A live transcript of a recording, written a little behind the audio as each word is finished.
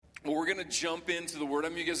we're going to jump into the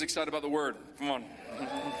Word. You guys excited about the Word? Come on.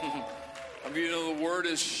 The Word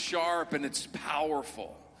is sharp and it's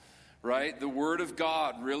powerful, right? The Word of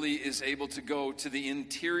God really is able to go to the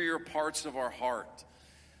interior parts of our heart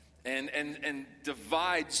and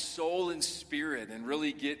divide soul and spirit and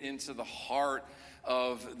really get into the heart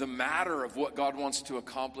of the matter of what God wants to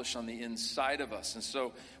accomplish on the inside of us. And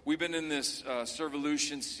so we've been in this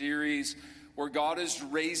Serve-alution series where God is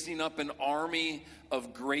raising up an army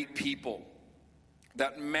of great people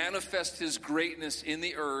that manifest His greatness in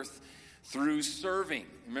the earth through serving.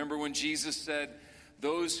 Remember when Jesus said,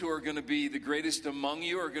 those who are going to be the greatest among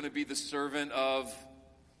you are going to be the servant of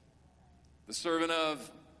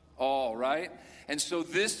all, right? And so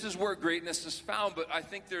this is where greatness is found, but I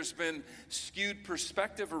think there's been skewed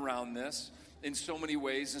perspective around this in so many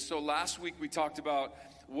ways. And so last week we talked about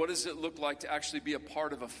what does it look like to actually be a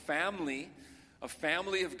part of a family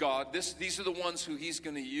of God. These are the ones who He's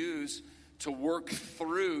going to use to work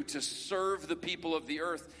through, to serve the people of the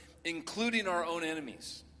earth, including our own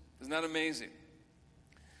enemies. Isn't that amazing?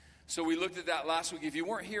 So we looked at that last week. If you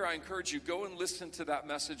weren't here, I encourage you, go and listen to that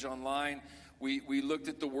message online. We looked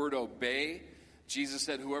at the word obey. Jesus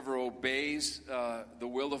said, whoever obeys the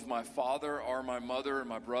will of my Father are my mother and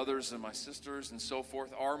my brothers and my sisters and so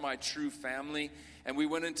forth, are my true family. And we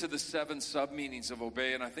went into the 7 sub-meanings of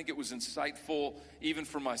obey, and I think it was insightful, even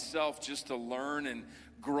for myself, just to learn and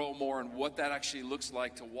grow more in what that actually looks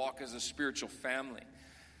like to walk as a spiritual family.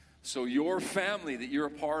 So your family that you're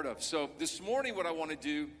a part of. So this morning what I want to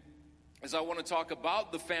do is I want to talk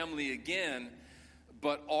about the family again,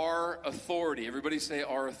 but our authority. Everybody say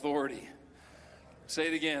our authority. Say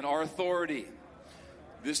it again, our authority.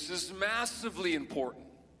 This is massively important.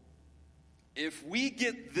 If we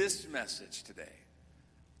get this message today,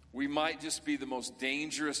 we might just be the most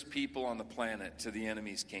dangerous people on the planet to the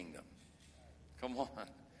enemy's kingdom. Come on.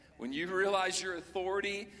 When you realize your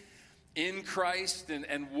authority in Christ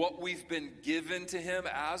and what we've been given to Him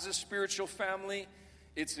as a spiritual family,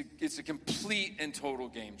 it's a complete and total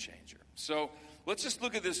game changer. So let's just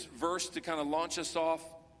look at this verse to kind of launch us off.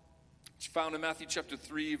 It's found in Matthew chapter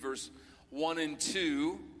 3, verse 1 and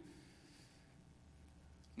 2.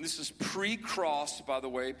 And this is pre-cross, by the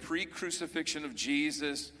way, pre-crucifixion of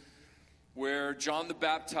Jesus, where John the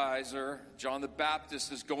Baptizer, John the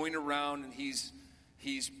Baptist, is going around and he's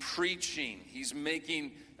preaching. He's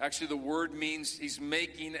making, actually the word means he's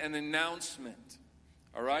making an announcement.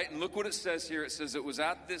 All right? And look what it says here. It says it was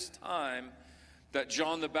at this time that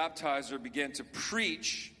John the Baptizer began to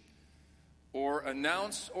preach or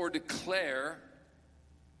announce or declare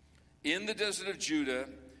in the desert of Judah.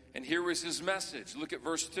 And here was his message. Look at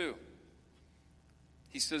verse 2.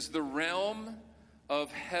 He says, the realm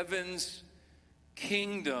of heaven's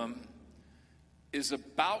kingdom is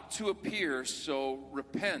about to appear, so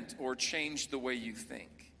repent or change the way you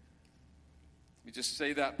think. Let me just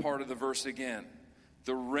say that part of the verse again.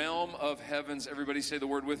 The realm of heaven's, everybody say the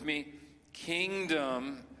word with me,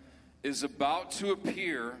 kingdom is about to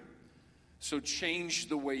appear, so change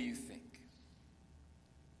the way you think.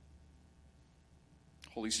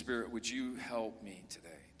 Holy Spirit, would you help me today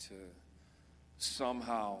to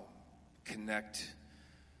somehow connect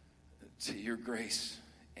to your grace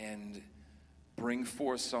and bring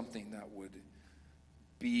forth something that would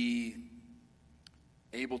be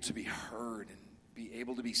able to be heard and be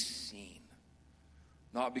able to be seen.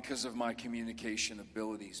 Not because of my communication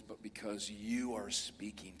abilities, but because you are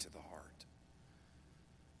speaking to the heart.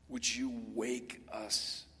 Would you wake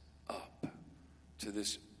us up to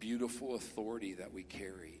this beautiful authority that we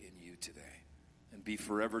carry in you today and be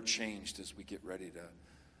forever changed as we get ready to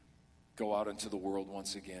go out into the world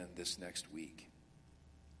once again this next week.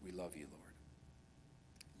 We love you, Lord.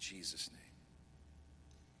 In Jesus' name.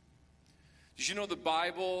 Did you know the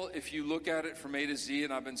Bible, if you look at it from A to Z,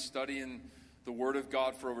 and I've been studying the Word of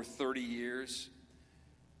God for over 30 years,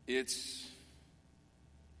 it's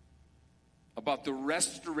about the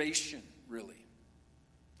restoration, really,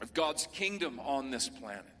 of God's kingdom on this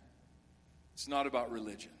planet. It's not about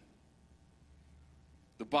religion.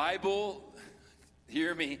 The Bible,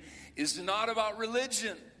 hear me, is not about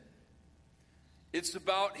religion. It's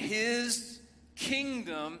about His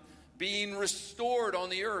kingdom being restored on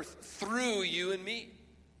the earth through you and me.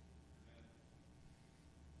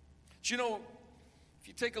 Do you know, if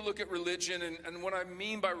you take a look at religion, and what I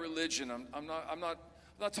mean by religion, I'm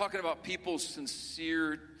not talking about people's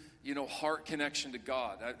sincere, heart connection to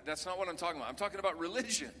God. That's not what I'm talking about. I'm talking about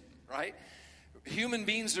religion, right? Human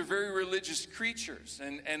beings are very religious creatures,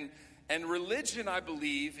 and religion, I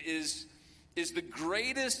believe, is the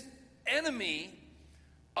greatest enemy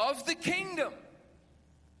of the kingdom.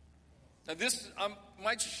 Now this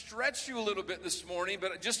might stretch you a little bit this morning,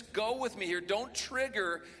 but just go with me here. Don't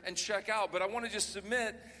trigger and check out. But I want to just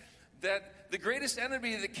submit that the greatest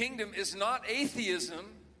enemy of the kingdom is not atheism.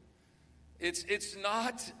 It's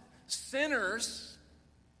not sinners.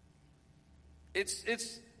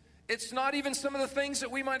 It's not even some of the things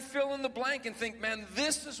that we might fill in the blank and think, man,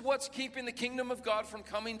 this is what's keeping the kingdom of God from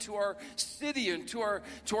coming to our city and to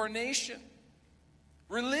our nation.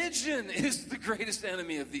 Religion is the greatest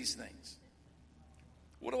enemy of these things.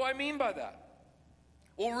 What do I mean by that?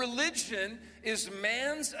 Well, religion is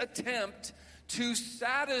man's attempt to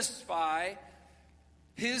satisfy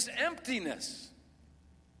his emptiness.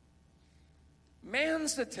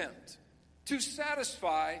 Man's attempt to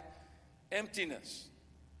satisfy emptiness.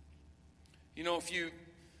 You know, if you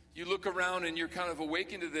look around and you're kind of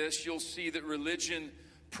awakened to this, you'll see that religion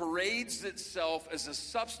parades itself as a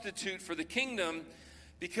substitute for the kingdom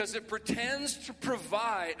because it pretends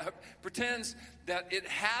that it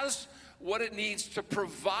has what it needs to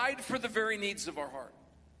provide for the very needs of our heart.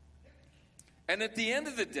 And at the end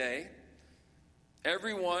of the day,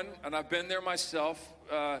 everyone, and I've been there myself,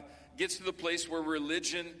 gets to the place where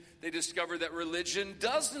they discover that religion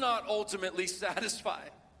does not ultimately satisfy.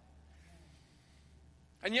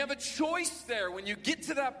 And you have a choice there when you get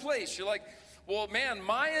to that place. You're like, well, man,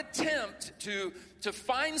 my attempt to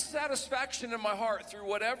find satisfaction in my heart through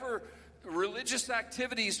whatever religious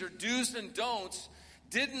activities or do's and don'ts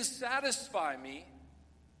didn't satisfy me.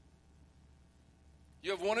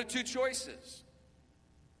 You have one of two choices.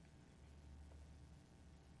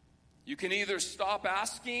 You can either stop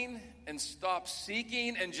asking and stop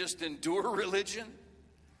seeking and just endure religion.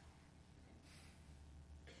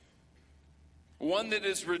 One that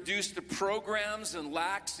is reduced to programs and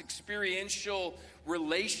lacks experiential,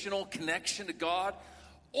 relational connection to God.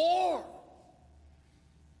 Or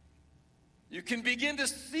you can begin to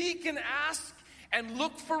seek and ask and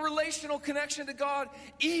look for relational connection to God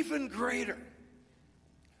even greater.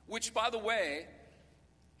 Which, by the way,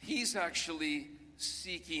 He's actually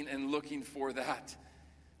seeking and looking for that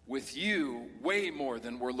with you way more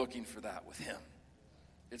than we're looking for that with Him.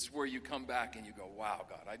 It's where you come back and you go, wow,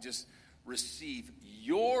 God, I just receive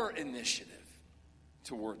your initiative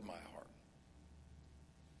toward my heart.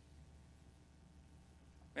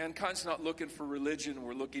 Mankind's not looking for religion,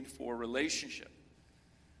 we're looking for relationship.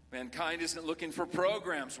 Mankind isn't looking for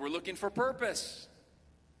programs, we're looking for purpose.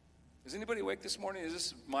 Is anybody awake this morning? Is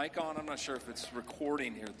this mic on? I'm not sure if it's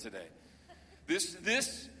recording here today.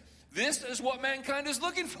 This is what mankind is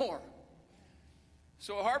looking for.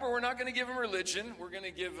 So at Harbor, we're not going to give them religion, we're going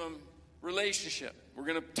to give them relationship. We're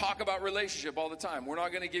going to talk about relationship all the time. We're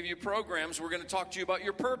not going to give you programs. We're going to talk to you about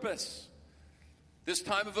your purpose. This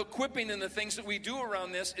time of equipping and the things that we do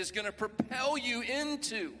around this is going to propel you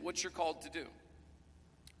into what you're called to do. And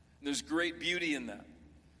there's great beauty in that.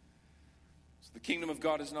 So the kingdom of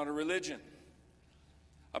God is not a religion.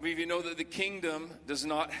 I believe you know that the kingdom does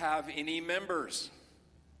not have any members.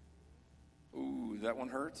 Ooh, that one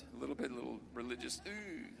hurt? A little religious.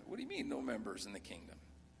 Ooh, what do you mean no members in the kingdom?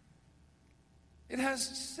 It has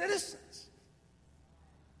citizens.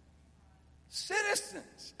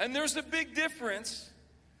 Citizens. And there's a big difference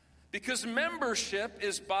because membership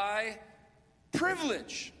is by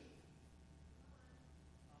privilege.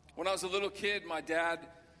 When I was a little kid, my dad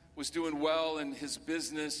was doing well in his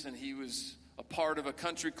business and he was a part of a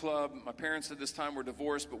country club. My parents at this time were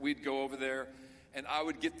divorced, but we'd go over there and I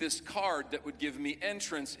would get this card that would give me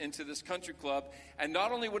entrance into this country club. And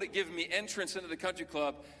not only would it give me entrance into the country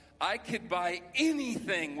club, I could buy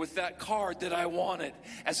anything with that card that I wanted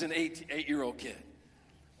as an eight-year-old kid.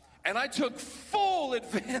 And I took full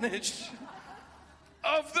advantage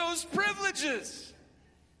of those privileges.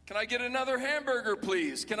 Can I get another hamburger,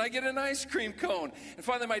 please? Can I get an ice cream cone? And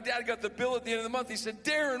finally, my dad got the bill at the end of the month. He said,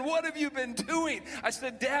 Darren, what have you been doing? I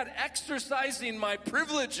said, Dad, exercising my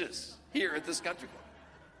privileges here at this country club.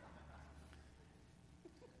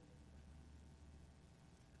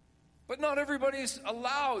 But not everybody's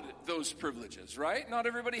allowed those privileges, right? Not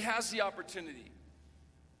everybody has the opportunity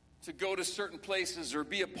to go to certain places or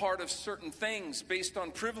be a part of certain things based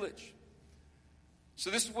on privilege. So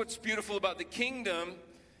this is what's beautiful about the kingdom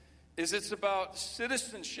is it's about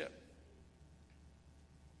citizenship.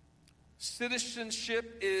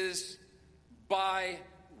 Citizenship is by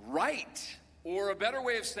right, or a better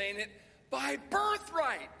way of saying it, by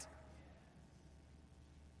birthright.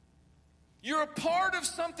 You're a part of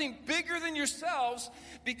something bigger than yourselves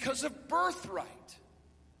because of birthright.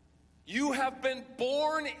 You have been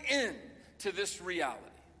born into this reality.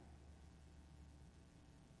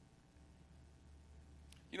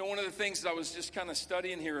 You know, one of the things that I was just kind of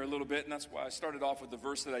studying here a little bit, and that's why I started off with the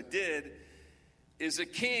verse that I did, is a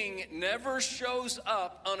king never shows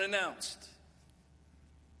up unannounced.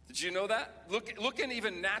 Did you know that? Look in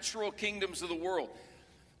even natural kingdoms of the world.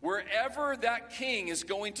 Wherever that king is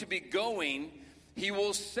going to be going, he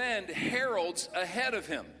will send heralds ahead of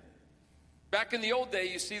him. Back in the old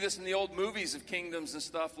day, you see this in the old movies of kingdoms and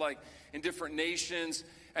stuff, like in different nations,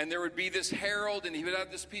 and there would be this herald, and he would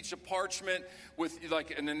have this piece of parchment with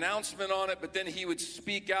like an announcement on it, but then he would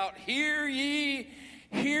speak out, "Hear ye,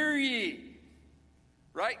 hear ye."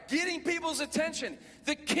 Right? Getting people's attention.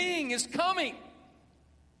 The king is coming.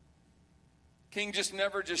 King just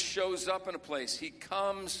never just shows up in a place. He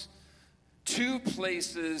comes to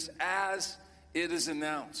places as it is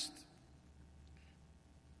announced.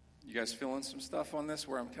 You guys feeling some stuff on this,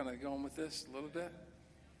 where I'm kind of going with this a little bit?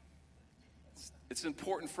 It's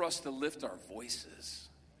important for us to lift our voices.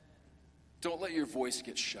 Don't let your voice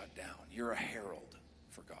get shut down. You're a herald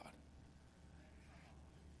for God.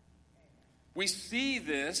 We see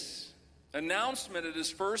this announcement at his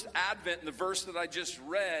first advent in the verse that I just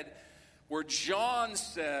read, where John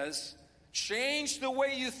says, change the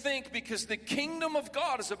way you think because the kingdom of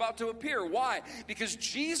God is about to appear. Why? Because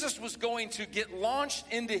Jesus was going to get launched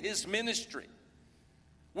into his ministry,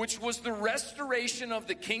 which was the restoration of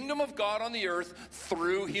the kingdom of God on the earth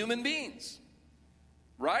through human beings.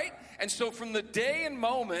 Right? And so from the day and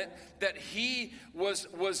moment that he was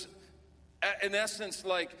in essence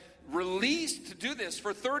like released to do this,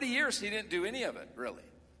 for 30 years he didn't do any of it, really.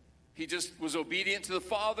 He just was obedient to the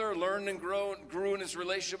Father, learned and grew in his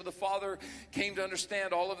relationship with the Father, came to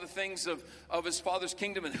understand all of the things of his Father's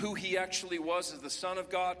kingdom and who he actually was as the Son of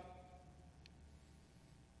God.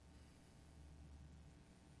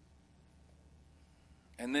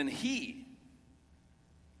 And then he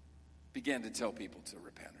began to tell people to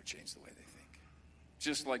repent or change the way they think,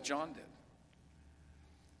 just like John did.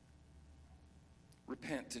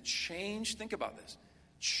 Repent, to change, think about this,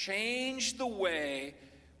 change the way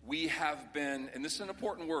we have been, and this is an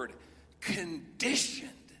important word, conditioned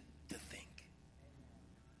to think.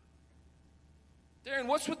 Darren,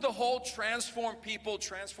 what's with the whole transform people,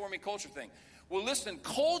 transforming culture thing? Well, listen,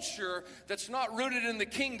 culture that's not rooted in the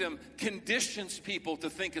kingdom conditions people to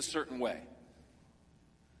think a certain way.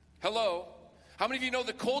 Hello? How many of you know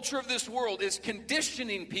the culture of this world is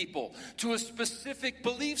conditioning people to a specific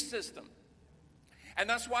belief system? And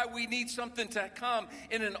that's why we need something to come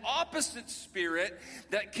in an opposite spirit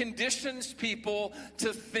that conditions people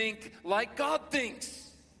to think like God thinks.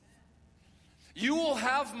 You will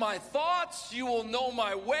have my thoughts. You will know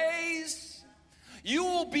my ways. You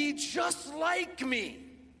will be just like me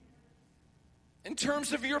in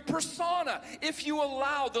terms of your persona. If you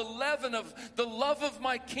allow the leaven of the love of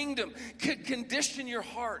my kingdom could condition your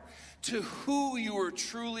heart to who you are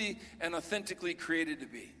truly and authentically created to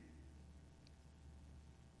be.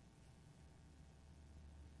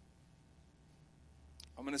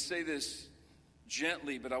 I'm going to say this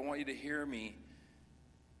gently, but I want you to hear me.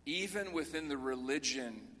 Even within the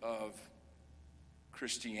religion of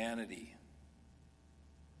Christianity,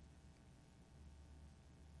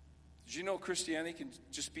 did you know Christianity can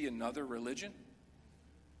just be another religion?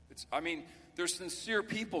 There's sincere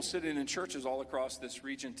people sitting in churches all across this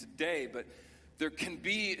region today, but there can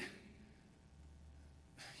be,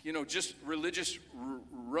 just religious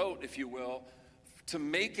rote, if you will, to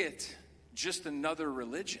make it just another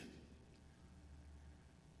religion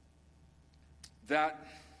that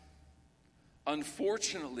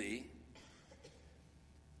unfortunately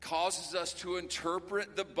causes us to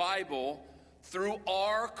interpret the Bible through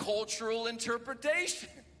our cultural interpretation.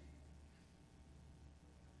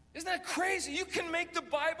 Isn't that crazy? You can make the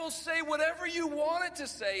Bible say whatever you want it to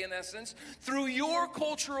say, in essence, through your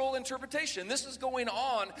cultural interpretation. This is going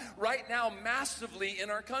on right now massively in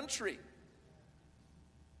our country.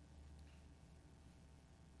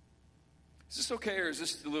 Is this okay, or is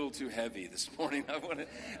this a little too heavy this morning?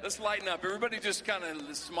 Let's lighten up. Everybody just kind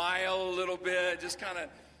of smile a little bit. Just kind of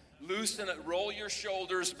loosen it. Roll your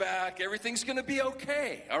shoulders back. Everything's going to be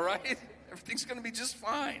okay, all right? Everything's going to be just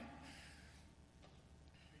fine.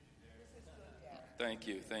 Thank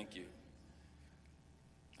you.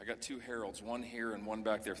 I got two heralds, one here and one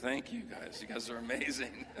back there. Thank you, guys. You guys are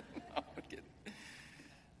amazing. No, I'm kidding.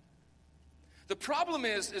 The problem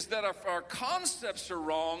is that if our concepts are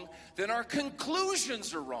wrong, then our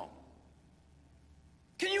conclusions are wrong.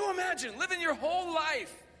 Can you imagine living your whole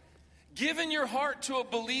life, giving your heart to a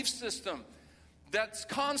belief system that's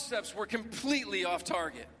concepts were completely off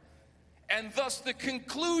target, and thus the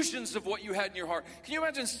conclusions of what you had in your heart? Can you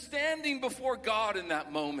imagine standing before God in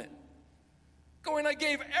that moment? Going, I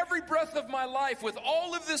gave every breath of my life with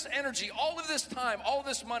all of this energy, all of this time, all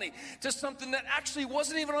this money to something that actually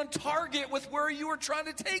wasn't even on target with where you were trying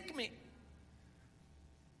to take me.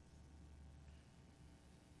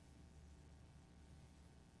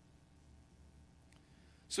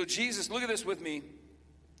 So Jesus, look at this with me.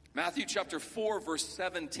 Matthew chapter 4, verse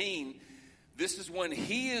 17. This is when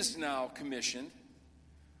he is now commissioned.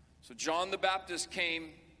 So John the Baptist came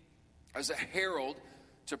as a herald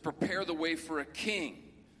to prepare the way for a king.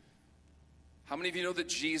 How many of you know that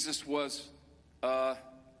Jesus was,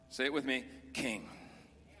 say it with me, king?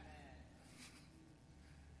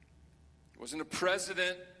 He wasn't a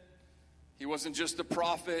president. He wasn't just a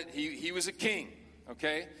prophet. He was a king,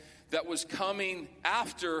 okay? That was coming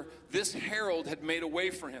after this herald had made a way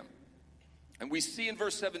for him. And we see in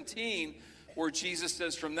verse 17 where Jesus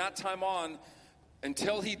says from that time on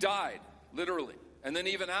until he died, literally, and then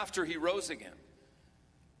even after he rose again,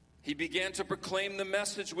 he began to proclaim the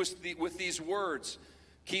message with these words.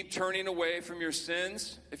 Keep turning away from your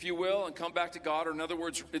sins, if you will, and come back to God. Or in other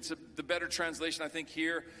words, the better translation I think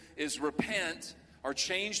here is repent or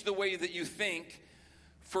change the way that you think.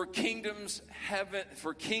 For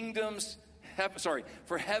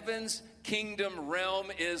heaven's kingdom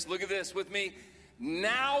realm is, look at this with me,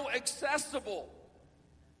 now accessible.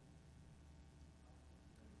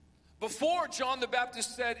 Before, John the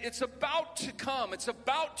Baptist said, it's about to come, it's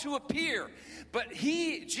about to appear. But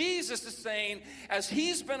Jesus is saying, as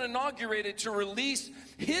he's been inaugurated to release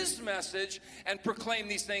his message and proclaim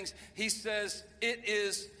these things, he says, it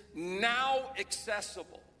is now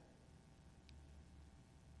accessible.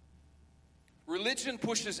 Religion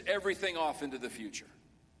pushes everything off into the future.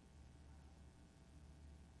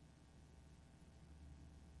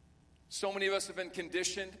 So many of us have been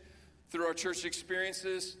conditioned through our church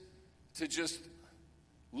experiences to just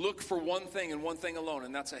look for one thing and one thing alone,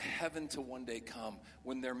 and that's a heaven to one day come,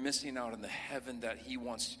 when they're missing out on the heaven that he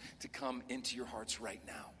wants to come into your hearts right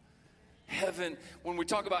now. Heaven, when we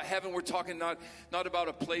talk about heaven, we're talking not about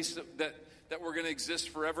a place that we're going to exist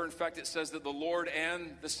forever. In fact, it says that the Lord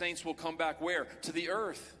and the saints will come back where? To the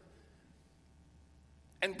earth.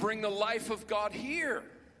 And bring the life of God here.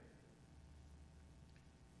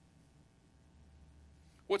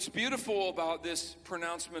 What's beautiful about this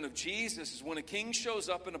pronouncement of Jesus is when a king shows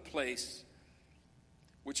up in a place,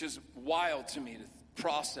 which is wild to me to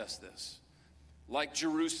process this, like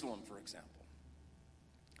Jerusalem, for example.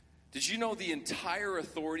 Did you know the entire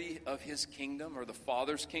authority of his kingdom, or the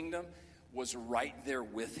Father's kingdom, was right there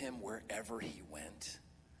with him wherever he went?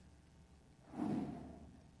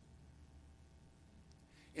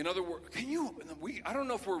 In other words, I don't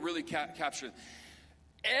know if we're really captured.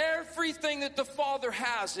 Everything that the Father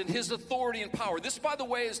has in his authority and power. This, by the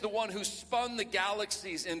way, is the one who spun the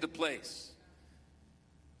galaxies into place.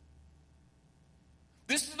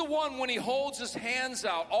 This is the one, when he holds his hands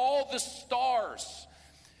out, all the stars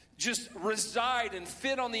just reside and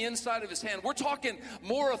fit on the inside of his hand. We're talking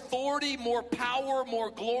more authority, more power,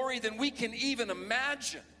 more glory than we can even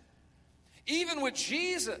imagine. Even with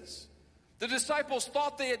Jesus, the disciples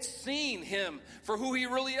thought they had seen him for who he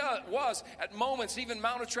really was at moments, even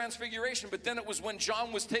Mount of Transfiguration. But then it was when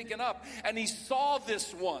John was taken up and he saw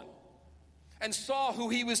this one and saw who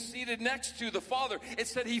he was seated next to, the Father. It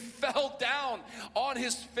said he fell down on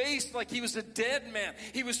his face like he was a dead man.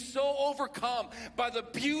 He was so overcome by the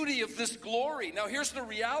beauty of this glory. Now here's the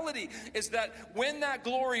reality, is that when that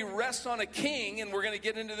glory rests on a king, and we're going to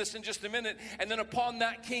get into this in just a minute, and then upon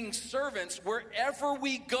that king's servants, wherever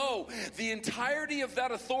we go, the entirety of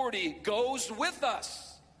that authority goes with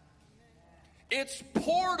us. It's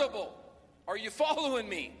portable. Are you following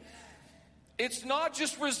me? It's not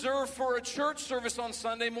just reserved for a church service on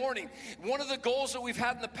Sunday morning. One of the goals that we've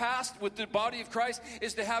had in the past with the body of Christ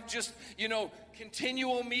is to have just,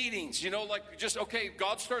 continual meetings. Okay,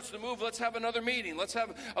 God starts to move, let's have another meeting. Let's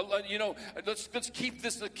have, let's keep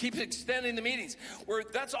extending the meetings.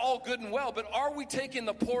 That's all good and well, but are we taking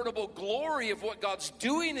the portable glory of what God's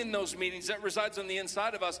doing in those meetings that resides on the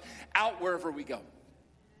inside of us out wherever we go?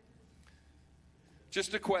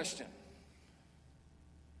 Just a question.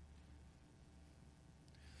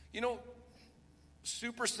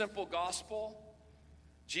 Super simple gospel.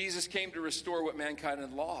 Jesus came to restore what mankind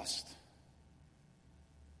had lost,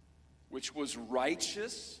 which was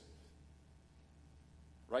righteous.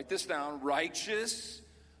 Write this down. Righteous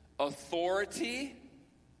authority.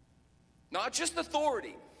 Not just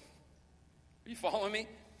authority. Are you following me?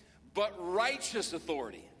 But righteous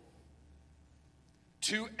authority.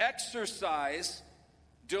 To exercise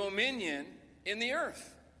dominion in the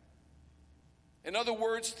earth. In other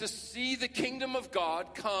words, to see the kingdom of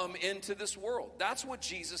God come into this world. That's what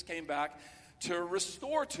Jesus came back to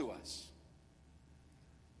restore to us.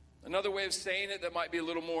 Another way of saying it that might be a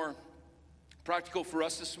little more practical for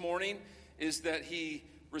us this morning is that he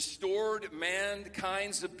restored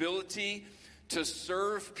mankind's ability to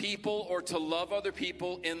serve people or to love other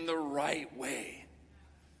people in the right way.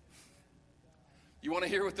 You want to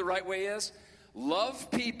hear what the right way is?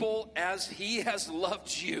 Love people as he has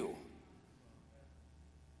loved you.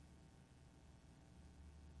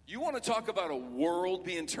 You want to talk about a world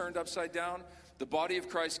being turned upside down? The body of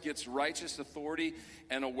Christ gets righteous authority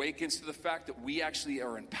and awakens to the fact that we actually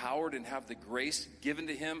are empowered and have the grace given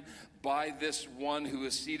to him by this one who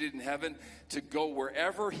is seated in heaven to go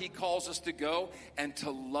wherever he calls us to go and to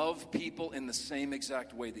love people in the same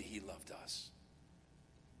exact way that he loved us.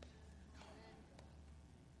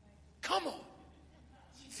 Come on.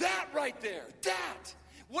 That right there, that.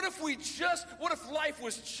 What if life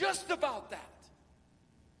was just about that?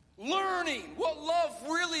 Learning what love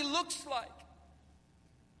really looks like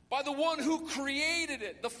by the one who created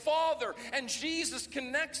it, the Father, and Jesus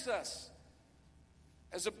connects us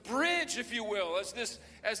as a bridge, if you will, as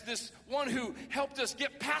this one who helped us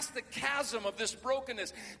get past the chasm of this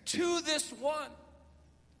brokenness to this one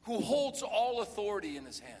who holds all authority in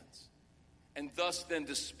his hands and thus then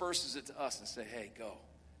disperses it to us and say, hey, go.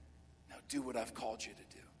 Now do what I've called you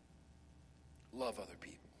to do. Love other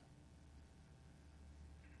people.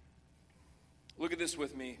 Look at this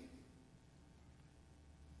with me.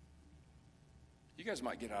 You guys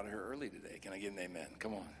might get out of here early today. Can I get an amen?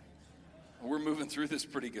 Come on. We're moving through this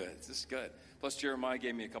pretty good. This is good. Plus, Jeremiah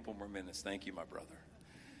gave me a couple more minutes. Thank you, my brother.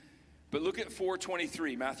 But look at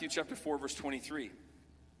 4:23, Matthew chapter 4, verse 23.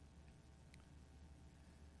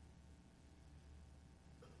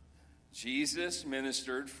 Jesus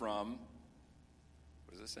ministered from,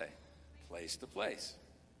 what does it say? Place to place.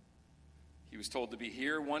 He was told to be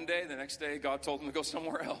here one day. The next day, God told him to go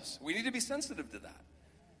somewhere else. We need to be sensitive to that.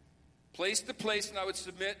 Place to place, and I would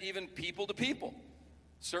submit even people to people.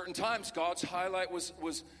 Certain times, God's highlight was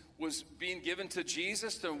being given to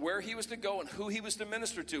Jesus to where he was to go and who he was to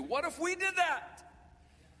minister to. What if we did that?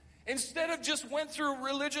 Instead of just went through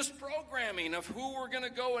religious programming of who we're going to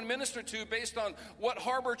go and minister to based on what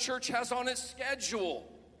Harbor Church has on its schedule.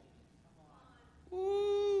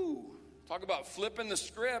 Ooh, talk about flipping the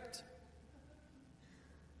script.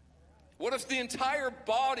 What if the entire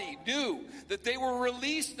body knew that they were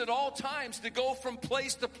released at all times to go from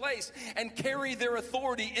place to place and carry their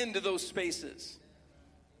authority into those spaces?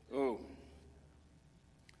 Oh,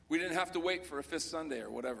 we didn't have to wait for a fifth Sunday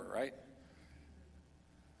or whatever, right?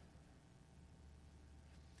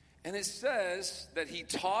 And it says that he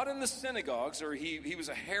taught in the synagogues, or he was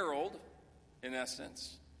a herald, in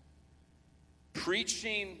essence,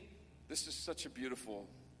 preaching. This is such a beautiful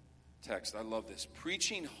text. I love this.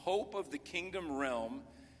 Preaching hope of the kingdom realm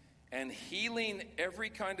and healing every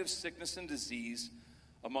kind of sickness and disease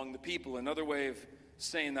among the people. Another way of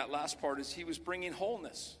saying that last part is he was bringing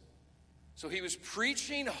wholeness. So he was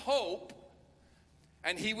preaching hope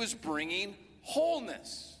and he was bringing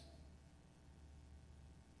wholeness.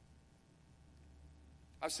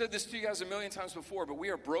 I've said this to you guys a million times before, but we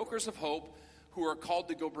are brokers of hope who are called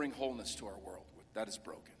to go bring wholeness to our world that is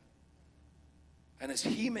broken. And as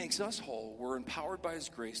he makes us whole, we're empowered by his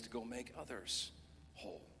grace to go make others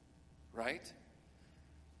whole, right?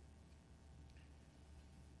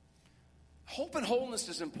 Hope and wholeness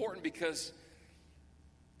is important because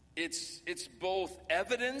it's both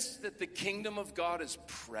evidence that the kingdom of God is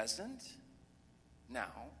present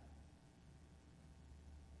now,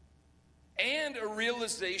 and a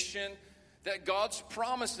realization that God's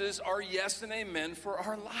promises are yes and amen for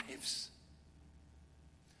our lives.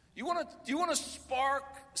 Do you want to spark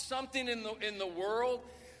something in the world?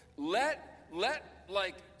 Let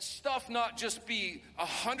like stuff not just be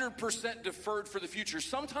 100% deferred for the future.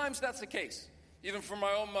 Sometimes that's the case. Even for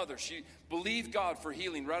my own mother, she believed God for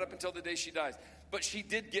healing right up until the day she dies. But she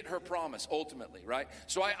did get her promise ultimately, right?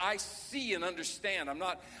 So I see and understand. I'm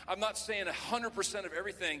not saying 100% of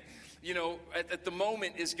everything, at the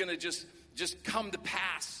moment is going to just come to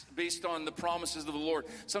pass based on the promises of the Lord.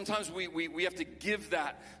 Sometimes we have to give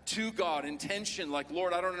that to God in tension, like,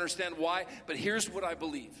 Lord, I don't understand why, but here's what I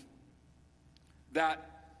believe. That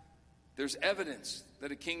there's evidence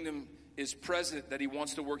that a kingdom is present, that he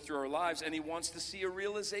wants to work through our lives, and he wants to see a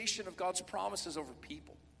realization of God's promises over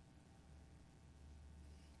people.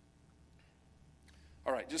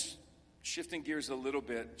 All right, just shifting gears a little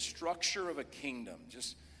bit. Structure of a kingdom,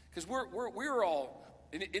 just because we're all.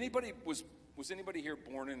 Was anybody here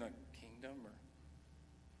born in a kingdom or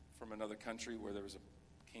from another country where there was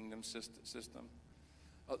a kingdom system?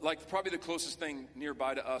 Like probably the closest thing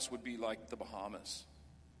nearby to us would be like the Bahamas.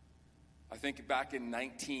 I think back in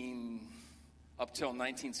up till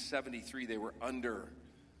 1973, they were under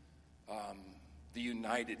the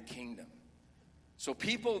United Kingdom. So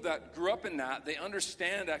people that grew up in that, they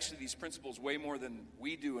understand actually these principles way more than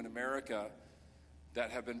we do in America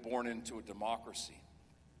that have been born into a democracy.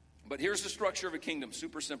 But here's the structure of a kingdom,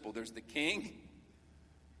 super simple. There's the king,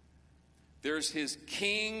 there's his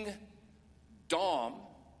kingdom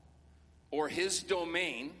or his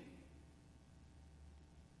domain.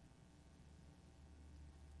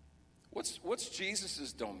 What's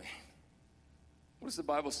Jesus' domain? What does the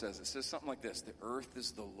Bible says? It says something like this: the earth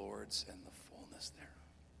is the Lord's and the fullness thereof.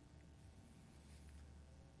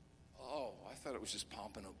 Oh, I thought it was just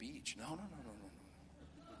Pompano Beach. No.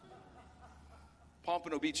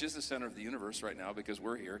 Pompano Beach is the center of the universe right now because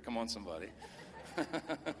we're here. Come on, somebody.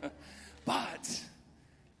 But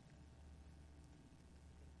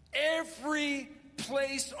every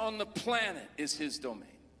place on the planet is his domain,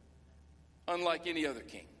 unlike any other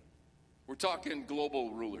king. We're talking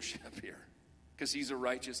global rulership here because he's a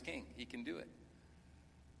righteous king. He can do it.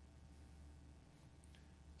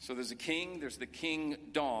 So there's a king, there's the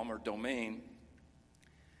kingdom or domain,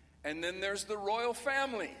 and then there's the royal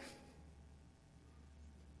family.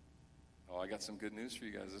 Oh, I got some good news for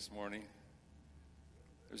you guys this morning.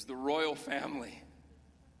 There's the royal family.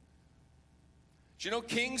 Do you know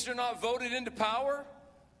kings are not voted into power?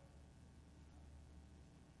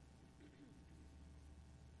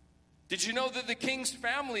 Did you know that the king's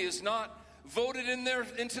family is not voted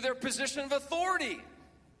into their position of authority?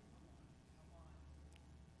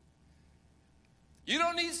 You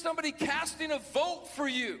don't need somebody casting a vote for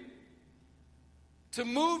you to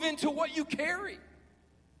move into what you carry.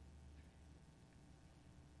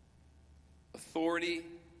 Authority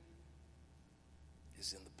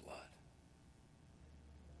is in the blood.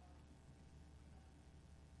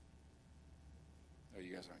 Oh,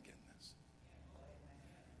 you guys aren't getting this.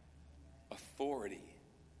 Authority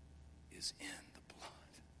is in the blood.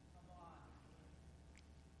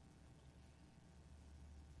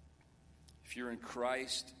 If you're in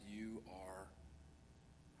Christ, you are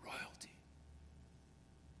royalty.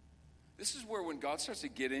 This is where when God starts to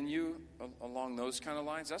get in you along those kind of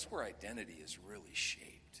lines, that's where identity is really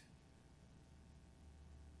shaped.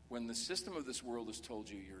 When the system of this world has told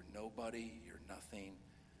you you're nobody, you're nothing,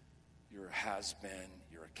 you're a has-been,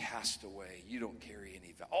 you're a castaway, you don't carry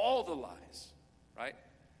any value, all the lies, right?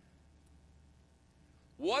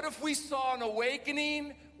 What if we saw an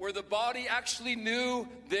awakening where the body actually knew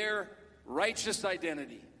their righteous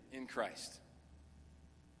identity in Christ?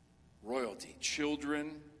 Royalty,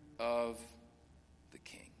 children of the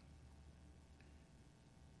King.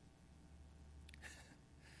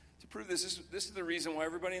 To prove this is the reason why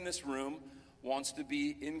everybody in this room wants to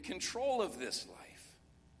be in control of this life.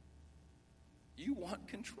 You want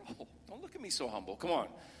control. Don't look at me so humble. Come on.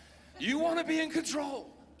 You want to be in control.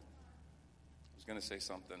 I was going to say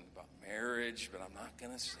something about marriage, but I'm not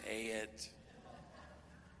going to say it.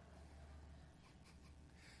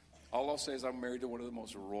 All I'll say is I'm married to one of the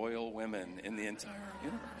most royal women in the entire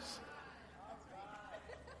universe.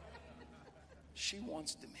 She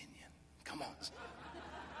wants dominion. Come on.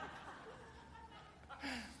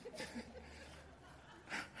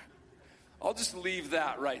 I'll just leave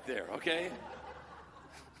that right there, okay?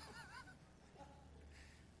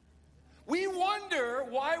 We wonder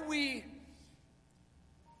why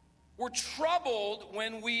we're troubled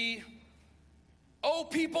when we owe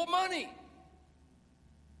people money.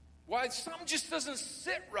 Why something just doesn't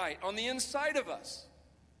sit right on the inside of us.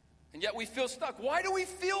 And yet we feel stuck. Why do we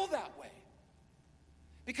feel that way?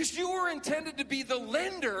 Because you were intended to be the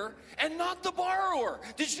lender and not the borrower.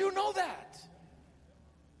 Did you know that?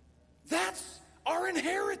 That's our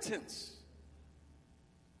inheritance.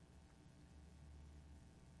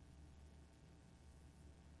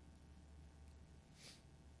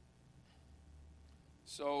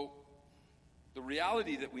 So, the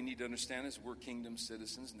reality that we need to understand is we're kingdom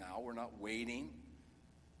citizens now. We're not waiting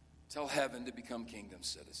till heaven to become kingdom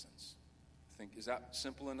citizens. I think, is that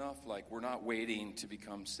simple enough? Like, we're not waiting to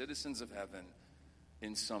become citizens of heaven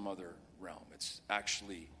in some other realm. It's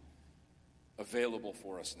actually available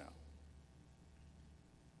for us now.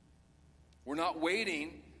 We're not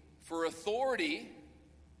waiting for authority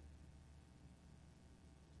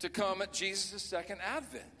to come at Jesus' second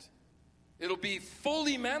advent. It'll be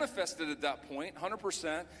fully manifested at that point,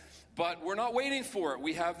 100%, but we're not waiting for it.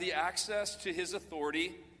 We have the access to his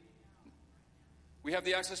authority. We have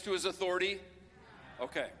the access to his authority.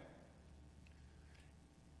 Okay.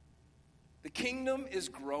 The kingdom is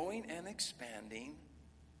growing and expanding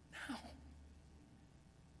now.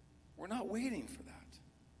 We're not waiting for that.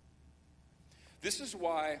 This is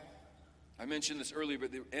why I mentioned this earlier,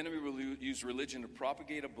 but the enemy will use religion to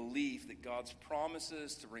propagate a belief that God's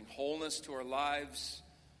promises to bring wholeness to our lives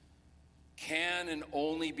can and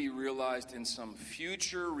only be realized in some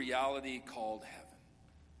future reality called heaven.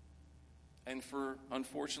 And for,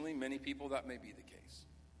 unfortunately, many people, that may be the case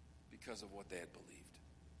because of what they had believed.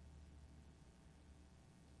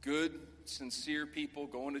 Good, sincere people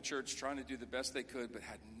going to church, trying to do the best they could, but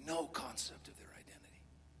had no concept of their identity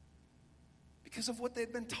because of what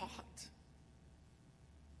they'd been taught.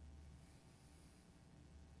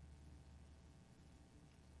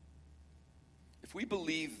 If we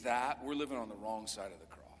believe that, we're living on the wrong side of the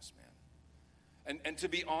cross, man. And to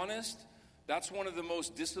be honest, that's one of the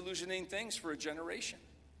most disillusioning things for a generation.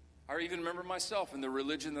 I even remember myself in the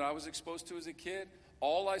religion that I was exposed to as a kid.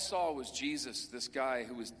 All I saw was Jesus, this guy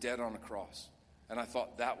who was dead on a cross. And I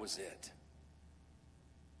thought that was it.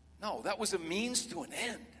 No, that was a means to an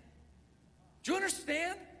end. Do you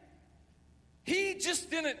understand? He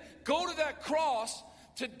just didn't go to that cross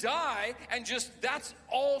to die and just, that's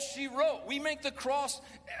all she wrote. We make the cross,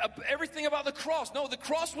 everything about the cross. No, the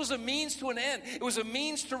cross was a means to an end. It was a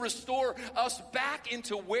means to restore us back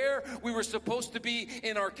into where we were supposed to be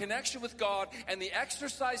in our connection with God and the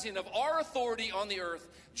exercising of our authority on the earth,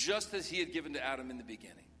 just as he had given to Adam in the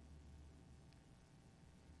beginning.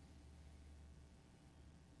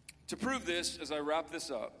 To prove this, as I wrap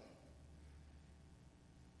this up,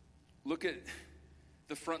 look at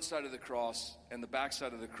the front side of the cross and the back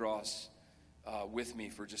side of the cross with me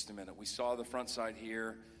for just a minute. We saw the front side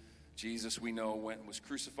here. Jesus, we know, went and was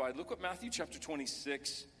crucified. Look what Matthew chapter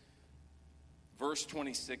 26, verse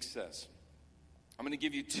 26 says. I'm going to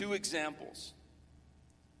give you two examples.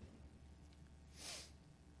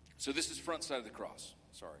 So this is front side of the cross.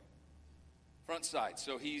 Sorry. Front side.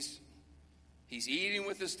 So he's eating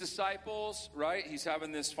with his disciples, right? He's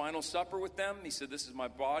having this final supper with them. He said, this is my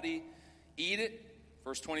body. Eat it.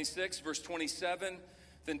 Verse 26, verse 27,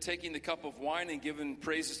 then taking the cup of wine and giving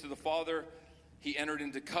praises to the Father, he entered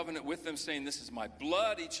into covenant with them, saying, this is my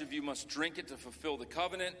blood. Each of you must drink it to fulfill the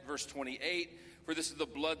covenant. Verse 28, for this is the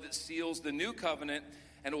blood that seals the new covenant,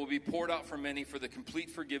 and it will be poured out for many for the complete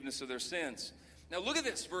forgiveness of their sins. Now look at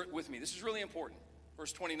this with me. This is really important.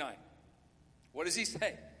 Verse 29. What does he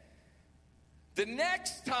say? The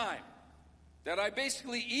next time that I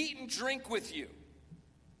basically eat and drink with you,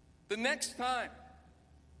 the next time,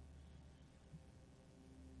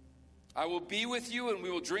 I will be with you and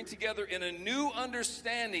we will drink together in a new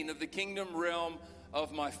understanding of the kingdom realm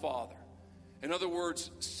of my Father. In other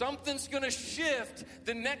words, something's going to shift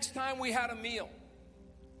the next time we had a meal.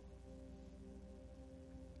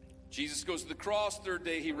 Jesus goes to the cross. Third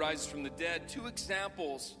day, he rises from the dead. Two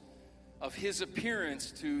examples of his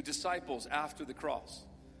appearance to disciples after the cross.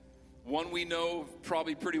 One we know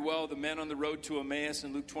probably pretty well, the men on the road to Emmaus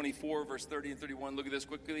in Luke 24, verse 30 and 31. Look at this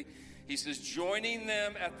quickly. He says, joining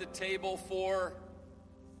them at the table for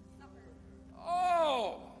supper.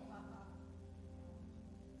 Oh!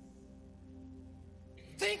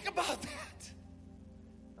 Think about that.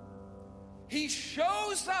 He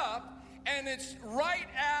shows up and it's right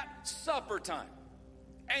at supper time.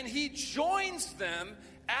 And he joins them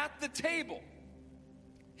at the table.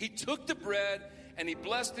 He took the bread and he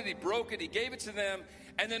blessed it, he broke it, he gave it to them.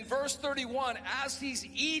 And then verse 31, as he's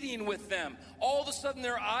eating with them, all of a sudden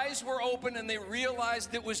their eyes were open and they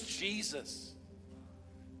realized it was Jesus.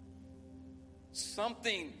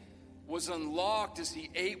 Something was unlocked as he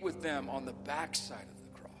ate with them on the backside of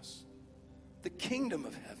the cross. The kingdom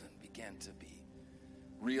of heaven began to be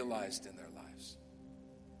realized in their lives.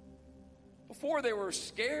 Before they were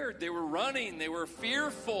scared, they were running, they were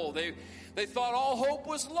fearful, they thought all hope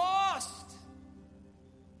was lost.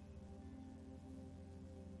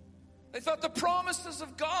 They thought the promises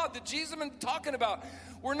of God that Jesus had been talking about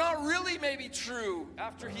were not really maybe true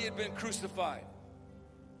after he had been crucified.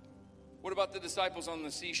 What about the disciples on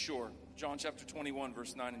the seashore? John chapter 21,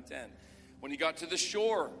 verse 9 and 10. When he got to the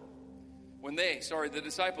shore, the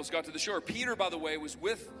disciples got to the shore. Peter, by the way, was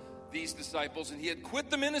with these disciples and he had quit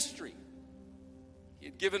the ministry. He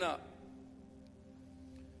had given up.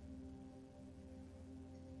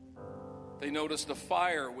 They noticed a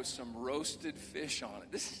fire with some roasted fish on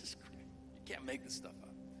it. This is great. You can't make this stuff up.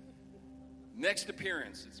 Next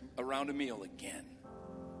appearance, it's around a meal again.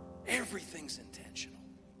 Everything's intentional.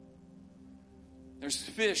 There's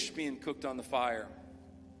fish being cooked on the fire.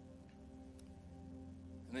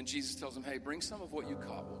 And then Jesus tells them, hey, bring some of what you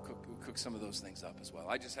caught. We'll cook some of those things up as well.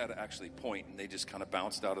 I just had to actually point, and they just kind of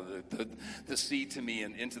bounced out of the sea to me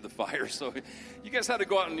and into the fire. So you guys had to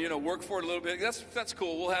go out and, work for it a little bit. That's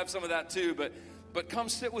cool. We'll have some of that too. But come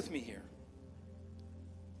sit with me here.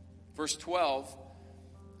 Verse 12,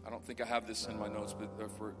 I don't think I have this in my notes but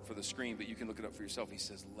for the screen, but you can look it up for yourself. He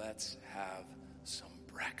says, let's have some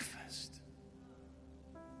breakfast.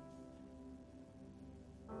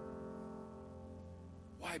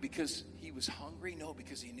 Why? Because he was hungry? No,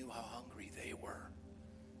 because he knew how hungry they were.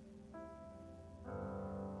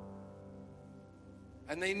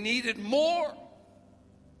 And they needed more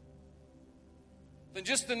than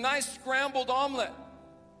just a nice scrambled omelet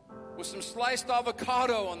with some sliced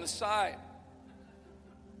avocado on the side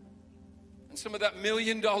and some of that $1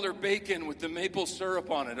 million bacon with the maple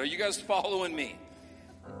syrup on it. Are you guys following me?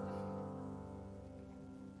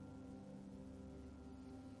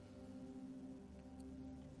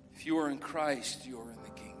 If you are in Christ, you are in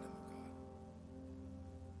the kingdom of God.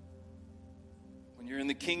 When you're in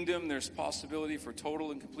the kingdom, there's possibility for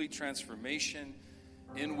total and complete transformation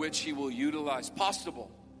in which he will utilize,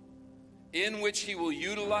 in which he will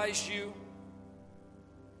utilize you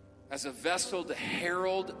as a vessel to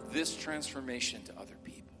herald this transformation to other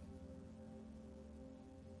people.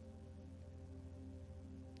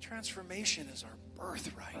 Transformation is our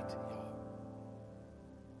birthright, y'all.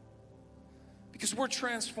 Because we're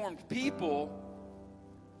transformed people,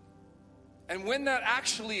 and when that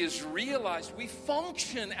actually is realized, we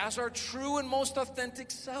function as our true and most authentic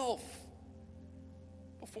self.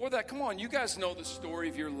 Before that, come on, you guys know the story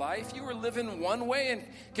of your life. You were living one way and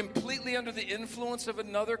completely under the influence of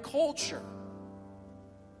another culture.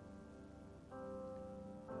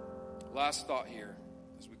 Last thought here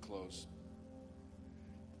as we close.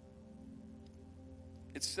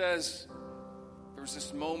 It says, there was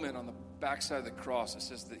this moment on the backside of the cross. It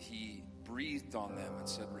says that he breathed on them and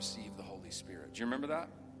said, receive the Holy Spirit. Do you remember that?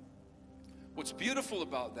 What's beautiful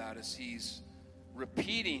about that is he's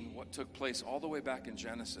repeating what took place all the way back in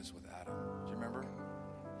Genesis with Adam. Do you remember?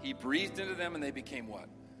 He breathed into them and they became what?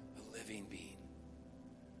 A living being.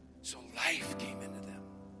 So life came into them.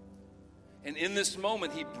 And in this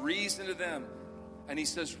moment, he breathes into them and he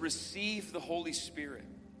says, receive the Holy Spirit.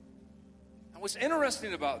 And what's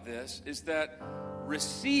interesting about this is that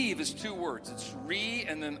receive is two words. It's re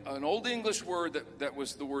and then an old English word that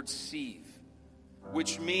was the word sieve,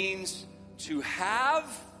 which means to have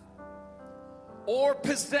or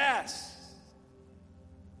possess.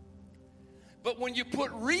 But when you put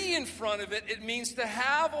re in front of it, it means to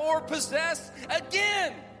have or possess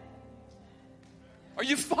again. Are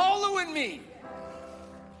you following me?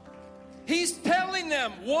 He's telling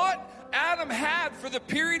them what Adam had for the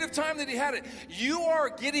period of time that he had it. You are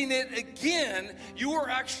getting it again. You are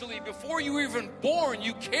actually, before you were even born,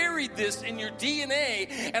 you carried this in your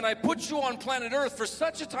DNA, and I put you on planet Earth for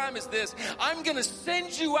such a time as this. I'm going to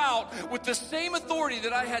send you out with the same authority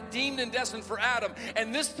that I had deemed and destined for Adam,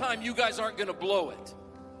 and this time you guys aren't going to blow it.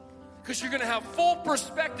 Because you're going to have full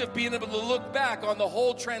perspective, being able to look back on the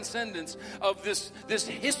whole transcendence of this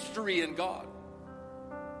history in God.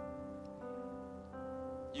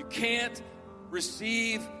 You can't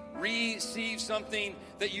receive something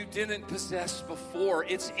that you didn't possess before.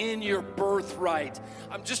 It's in your birthright.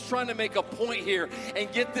 I'm just trying to make a point here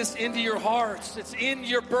and get this into your hearts. It's in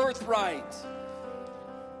your birthright.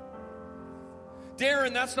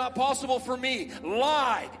 Darren, that's not possible for me.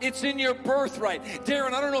 Lie. It's in your birthright.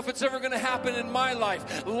 Darren, I don't know if it's ever going to happen in my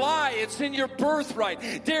life. Lie. It's in your birthright.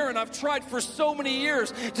 Darren, I've tried for so many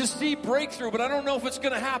years to see breakthrough, but I don't know if it's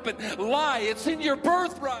going to happen. Lie. It's in your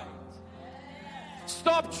birthright.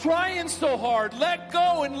 Stop trying so hard. Let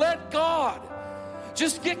go and let God.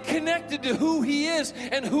 Just get connected to who He is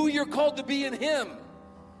and who you're called to be in Him.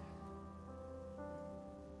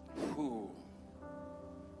 Whew.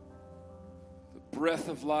 Breath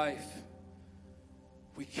of life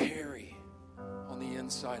we carry on the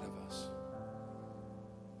inside of us.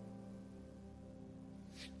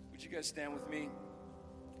 Would you guys stand with me?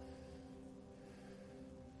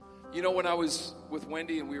 You know, when I was with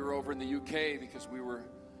Wendy and we were over in the UK because we were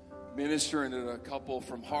ministering to a couple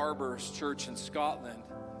from Harbour's church in Scotland,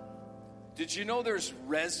 did you know there's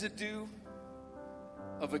residue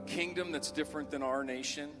of a kingdom that's different than our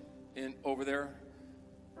nation over there?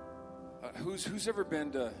 Who's ever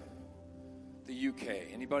been to the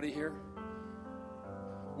UK? Anybody here?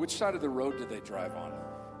 Which side of the road do they drive on?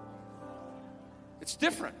 It's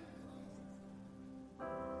different.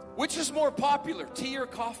 Which is more popular, tea or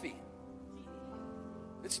coffee?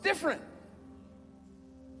 It's different.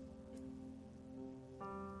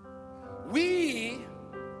 We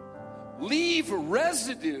leave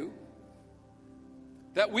residue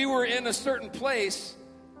that we were in a certain place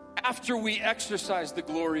after we exercise the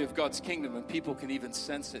glory of God's kingdom, and people can even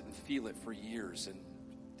sense it and feel it for years and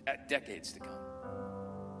decades to come.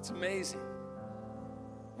 It's amazing.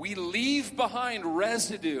 We leave behind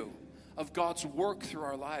residue of God's work through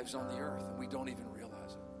our lives on the earth, and we don't even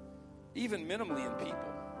realize it. Even minimally in people,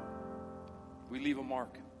 we leave a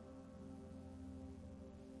mark.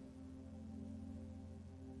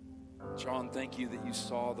 John, thank you that you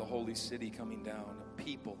saw the holy city coming down, a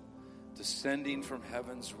people descending from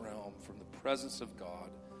heaven's realm, from the presence of God,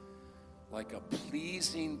 like a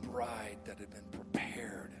pleasing bride that had been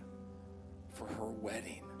prepared for her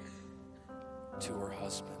wedding to her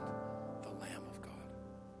husband, the Lamb of God.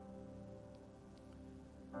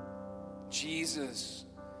 Jesus,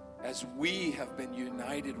 as we have been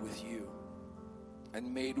united with you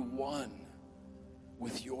and made one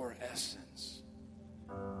with your essence,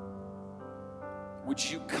 would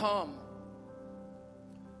you come,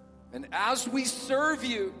 and as we serve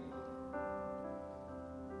you,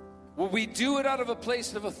 will we do it out of a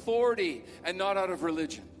place of authority and not out of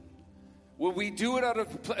religion? Will we do it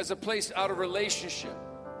as a place out of relationship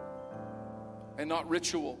and not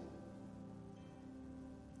ritual?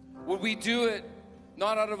 Will we do it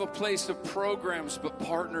not out of a place of programs but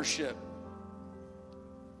partnership?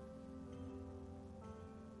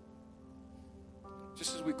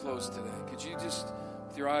 Just as we close today, could you just,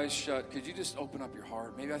 with your eyes shut, could you just open up your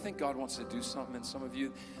heart? Maybe I think God wants to do something in some of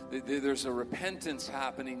you. There's a repentance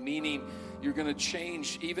happening, meaning you're going to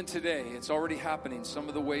change even today. It's already happening, some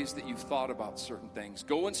of the ways that you've thought about certain things.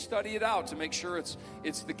 Go and study it out to make sure it's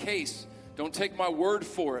the case. Don't take my word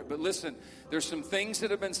for it. But listen, there's some things that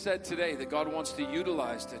have been said today that God wants to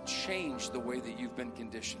utilize to change the way that you've been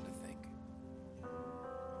conditioned to think.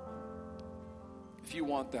 If you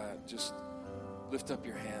want that, just lift up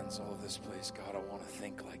your hands all over this place. God, I want to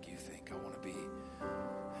think like you think. I want to be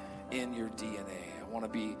in your DNA. I want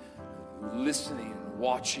to be listening and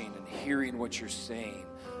watching and hearing what you're saying.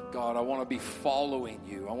 God, I want to be following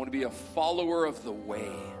you. I want to be a follower of the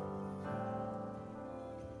way.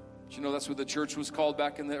 Did you know that's what the church was called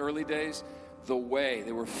back in the early days? The way.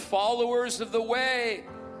 They were followers of the way.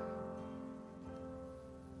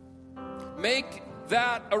 Make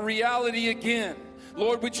that a reality again.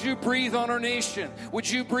 Lord, would you breathe on our nation? Would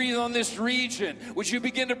you breathe on this region? Would you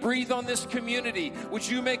begin to breathe on this community? Would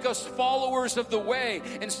you make us followers of the way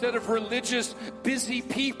instead of religious, busy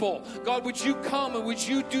people? God, would you come and would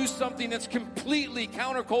you do something that's completely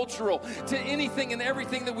countercultural to anything and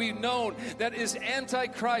everything that we've known that is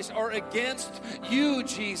anti-Christ or against you,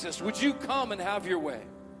 Jesus? Would you come and have your way?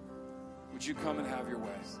 Would you come and have your way?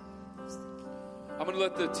 I'm going to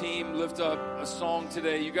let the team lift up a song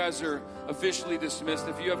today. You guys are officially dismissed.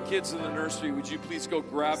 If you have kids in the nursery, would you please go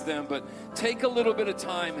grab them? But take a little bit of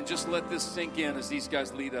time and just let this sink in as these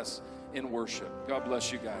guys lead us in worship. God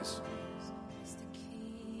bless you guys.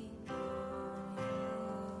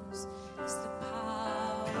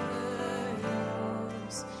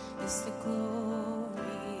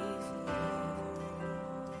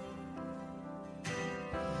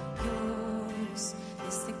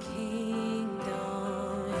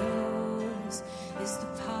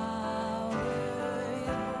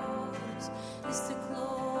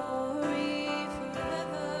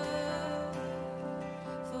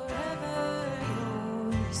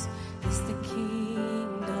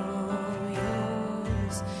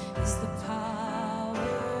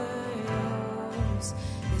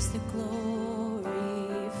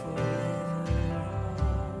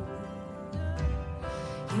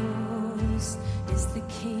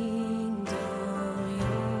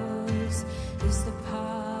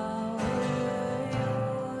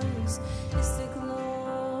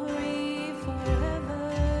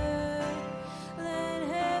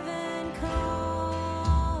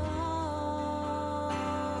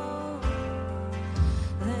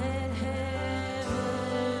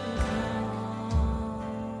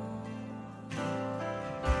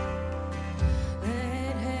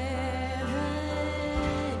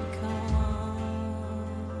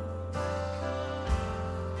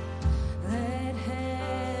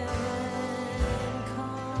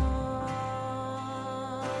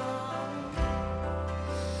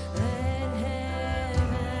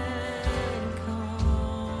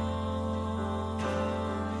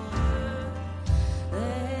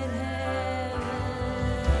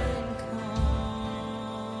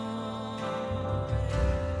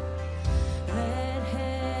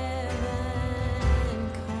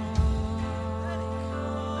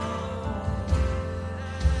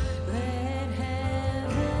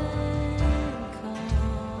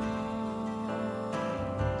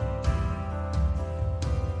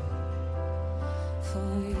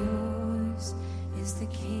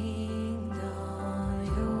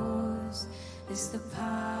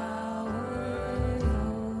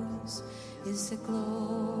 The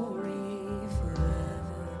glory forever.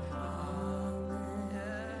 Amen.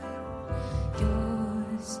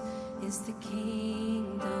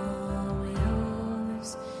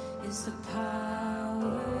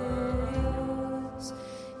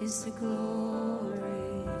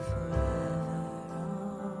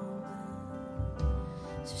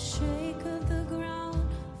 Shake up the ground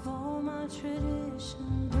for my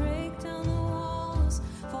tradition, break down the walls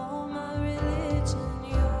for my religion.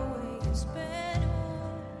 Your way is better.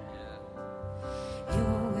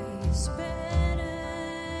 Your way is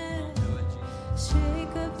better.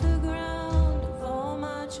 Shake up the ground of all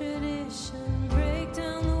my tradition, break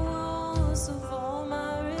down the walls of all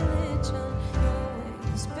my religion. Your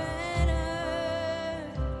way is better.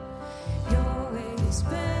 Your way is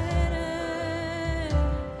better.